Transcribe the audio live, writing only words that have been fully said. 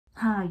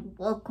Hi,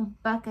 welcome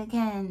back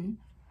again.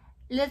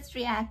 Let's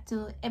react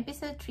to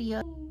episode 3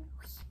 of...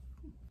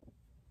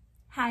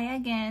 Hi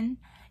again.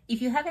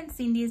 If you haven't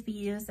seen these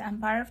videos,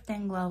 I'm part of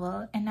 10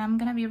 Global and I'm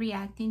gonna be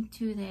reacting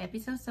to the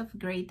episodes of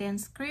Great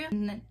Dance Crew.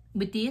 And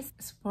with this,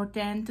 support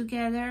them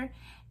together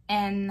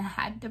and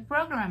hype the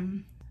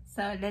program.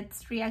 So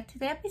let's react to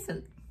the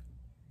episode.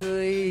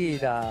 对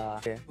的，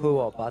会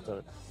我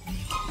battle。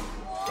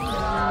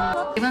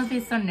 They must be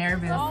so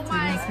nervous to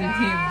dance with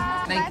him,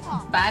 like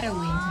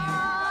battling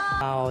him.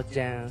 好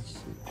真实。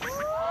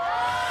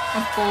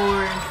 Of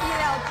course.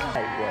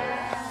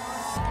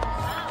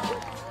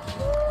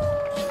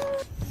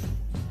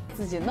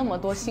 自己那么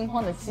多新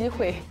欢的机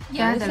会，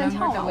 Yeah, 先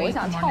跳嘛。我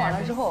想跳完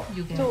了之后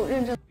就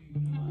认真。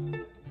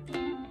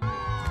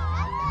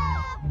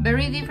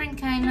 Very different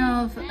kind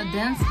of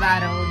dance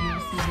battle you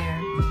see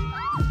there.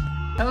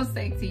 So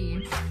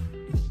sexy.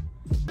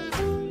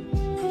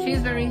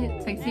 She's very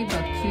sexy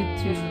but cute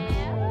too.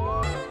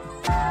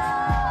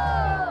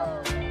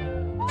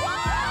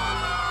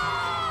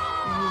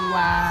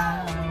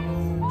 Wow,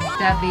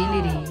 the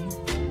ability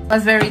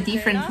was very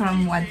different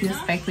from what you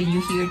expect when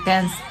you hear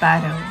dance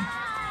battle.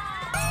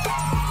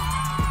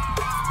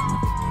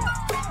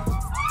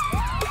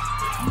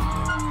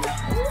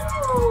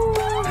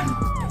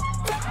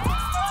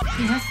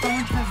 He has so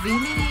much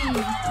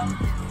ability.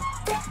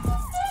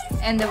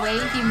 And the way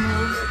he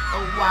moves,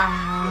 oh wow.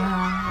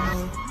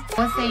 I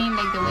was saying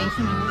like the way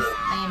he moves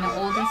and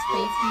all the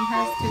space he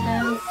has to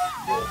dance.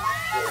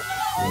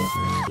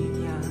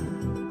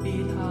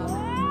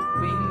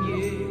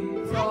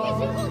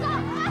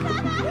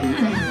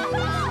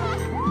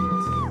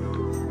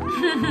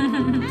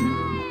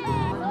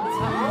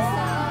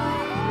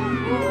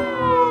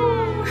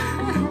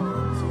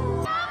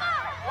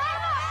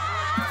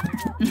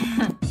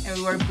 And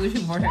we were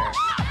pushing for her.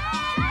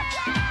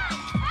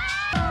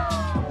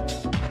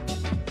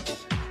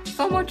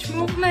 So much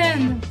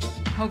movement!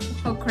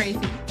 How crazy.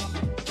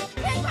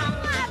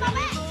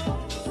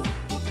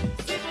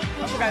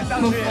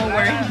 Move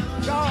forward.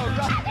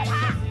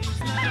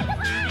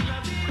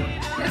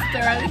 Yes,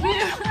 they're out of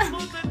here.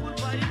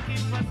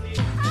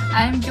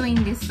 I'm doing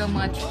this so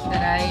much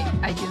that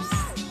I just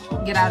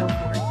get out of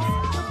words.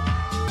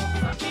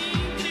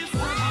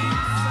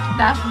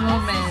 That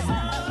moment.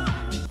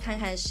 看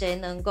看谁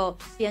能够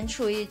编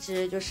出一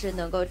支就是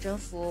能够征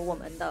服我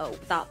们的舞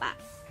蹈吧。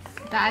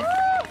 That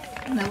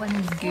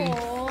one is good.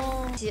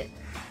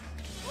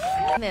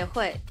 美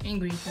惠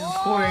Ingrid, of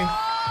course.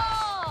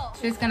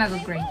 She's gonna do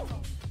great.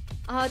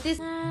 哦，第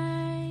四。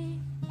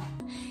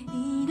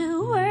 你的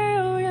温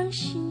柔让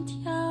心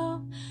跳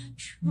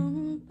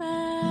崇拜。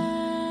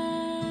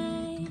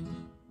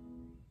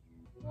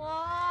哇，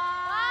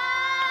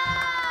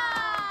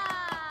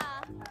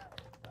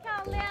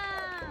漂亮！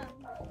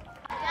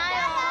加油！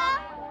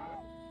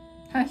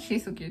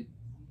 She's so cute.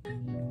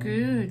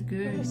 Good.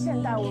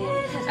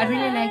 I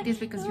really like this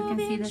because you can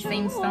see the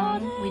same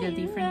song with the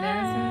different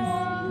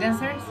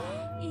dancers.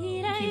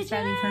 Gives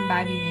a different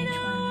vibe in each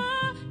one.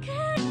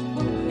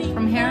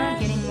 From her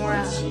getting more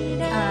a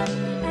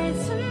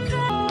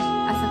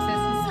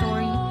successful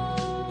story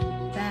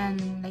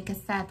than like a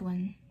sad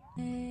one.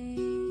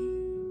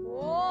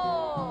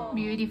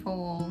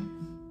 Beautiful.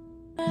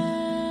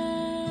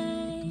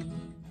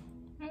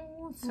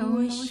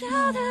 So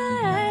emotional.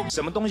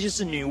 什么东西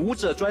是女舞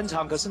者专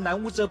长，可是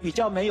男舞者比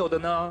较没有的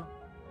呢？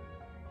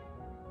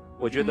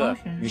我觉得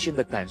女性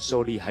的感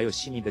受力还有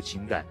细腻的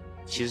情感，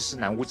其实是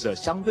男舞者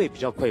相对比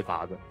较匮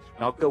乏的。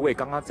然后各位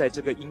刚刚在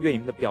这个音乐里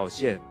面的表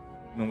现，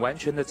你们完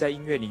全的在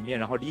音乐里面，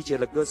然后理解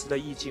了歌词的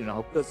意境，然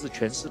后各自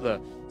诠释了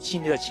细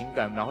腻的情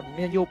感，然后里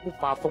面又不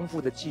乏丰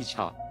富的技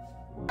巧。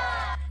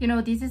You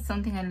know, this is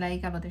something I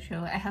like about the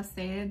show. I have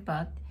said it,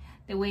 but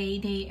the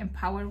way they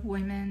empower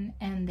women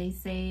and they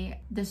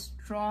say the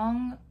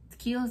strong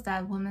skills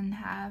that women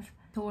have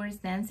towards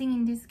dancing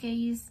in this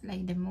case,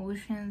 like the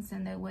motions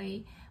and the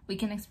way we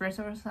can express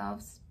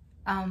ourselves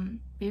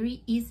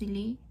very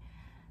easily.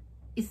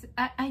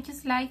 I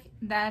just like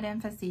that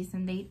emphasis,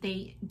 and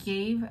they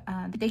gave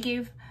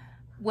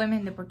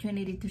women the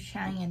opportunity to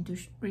shine and to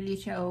really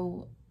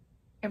show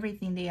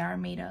everything they are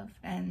made of,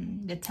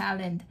 and the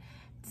talent,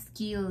 the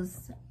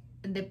skills,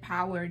 the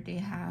power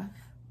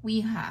we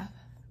have.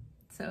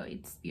 So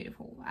it's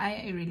beautiful.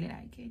 I really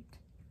like it.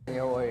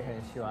 我也很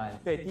喜欢。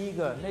对，第一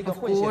个那个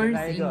混血的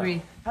那一个，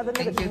他的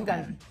那个情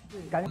感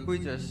规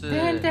则是，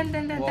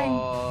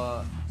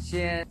我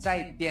先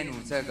在编舞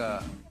这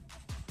个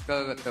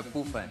歌的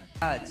部分，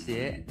大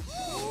姐，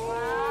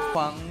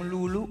黄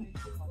露露，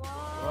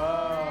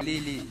丽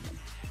丽，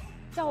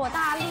叫我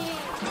大力。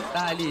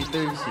大力，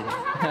对不起，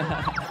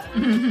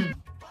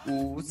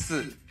五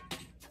次。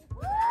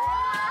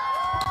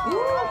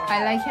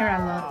I like her a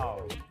lot.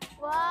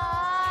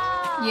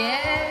 哇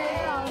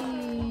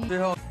Yay! 最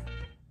后。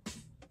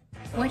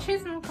 Why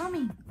she's not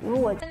coming?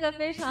 那个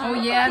非常 Oh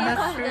yeah,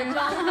 that's true.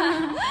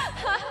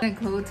 The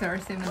clothes are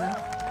similar.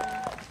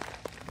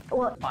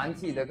 团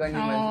体的歌你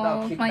们知道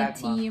Oh, kickback my 吗？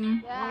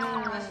 team.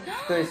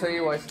 对，所以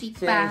我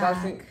先告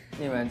诉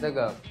你们这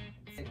个，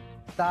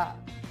哒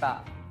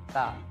哒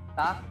哒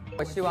答。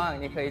我希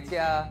望你可以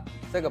加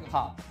这个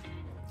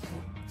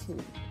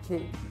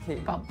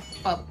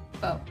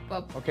pop。pop.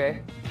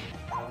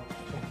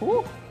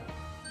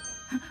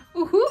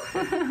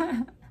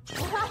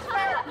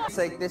 OK。It's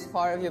like this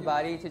part of your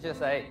body to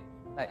just like.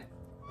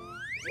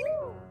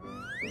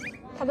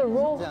 他的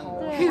roll 好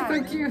He's so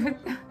cute.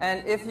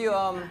 And if you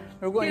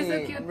如果你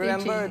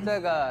remember 这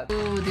个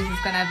Ooh, this is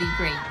gonna be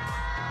great.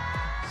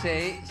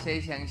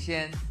 谁想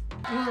先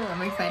Ooh,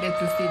 I'm excited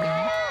to see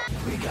them.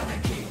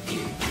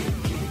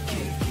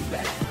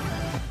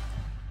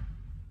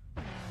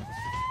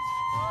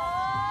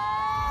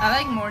 I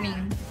like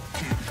morning.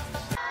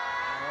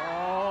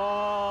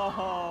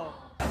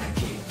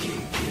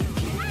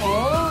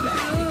 Oh,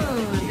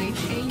 good. They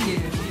change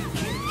it.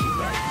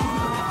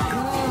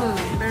 Good.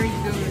 Very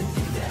good.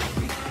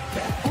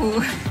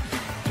 Ooh.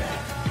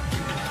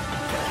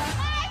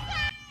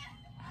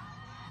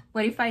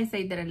 What if I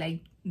say that I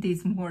like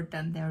this more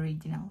than the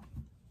original?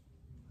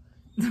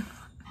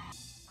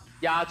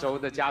 压轴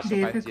的加时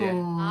环节，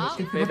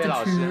菲菲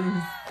老师。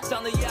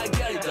Oh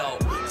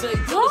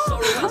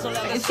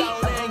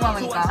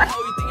my god.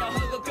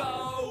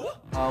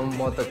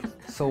 What the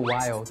so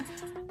wild.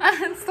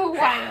 So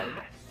wild.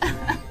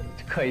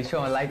 可以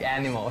说 like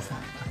animals.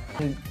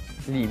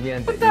 里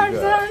面的一个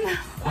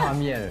画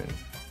面，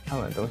他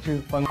们都是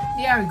疯。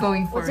They are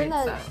going for it. 我真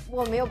的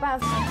我没有办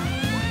法。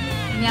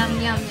喵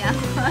喵喵。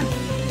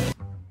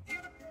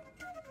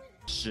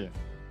是，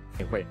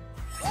也会。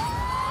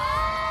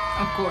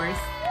 Of course.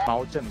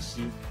 毛正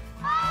熙、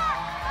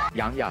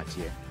杨雅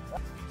洁。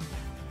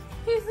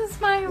He's a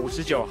smile.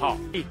 59号，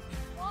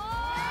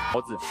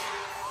桃子、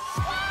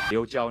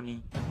刘娇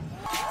妮。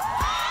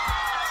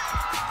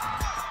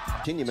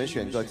请你们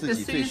选个自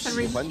己最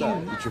喜欢的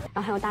一句。然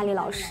后还有大力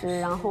老师，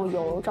然后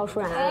有赵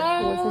舒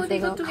然，我自己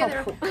的靠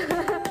谱。我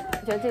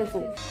觉得这个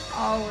组。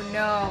Oh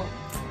no.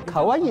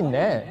 卡哇伊呢？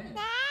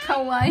卡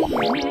哇伊。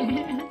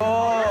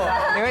哦，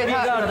因为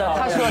他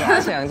说他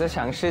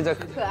想试这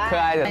可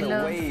爱的 I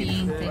love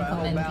seeing them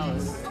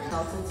commenting.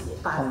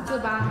 这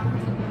吧。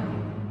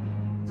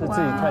是自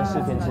己看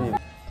视频自己。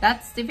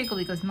That's difficult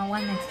because no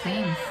one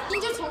explains. 你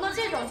就穷到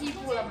这种地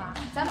步了吗？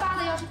咱扒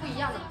的要是不一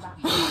样怎么办？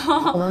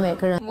我们每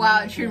个人。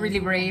Wow, she's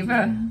really brave.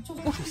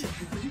 步数显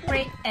示。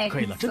 Great egg. 可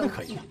以了，真的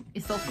可以。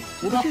 It's so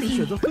我们这次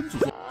选择分组。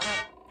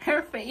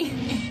 Her face.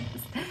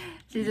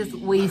 She's just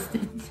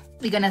wasted.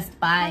 We're gonna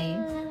spy.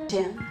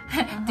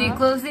 They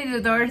close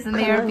the doors and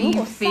they are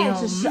being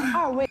filmed.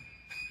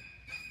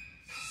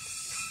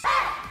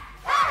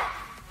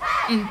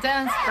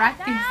 Intense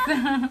practice.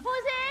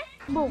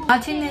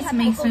 Watching this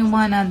makes me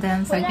wanna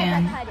dance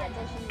again.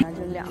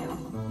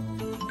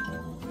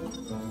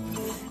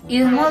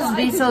 It must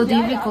be so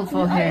difficult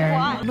for her.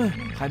 他们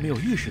还没有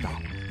意识到，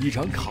一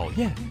场考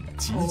验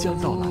即将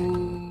到来。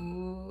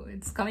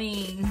 It's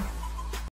coming.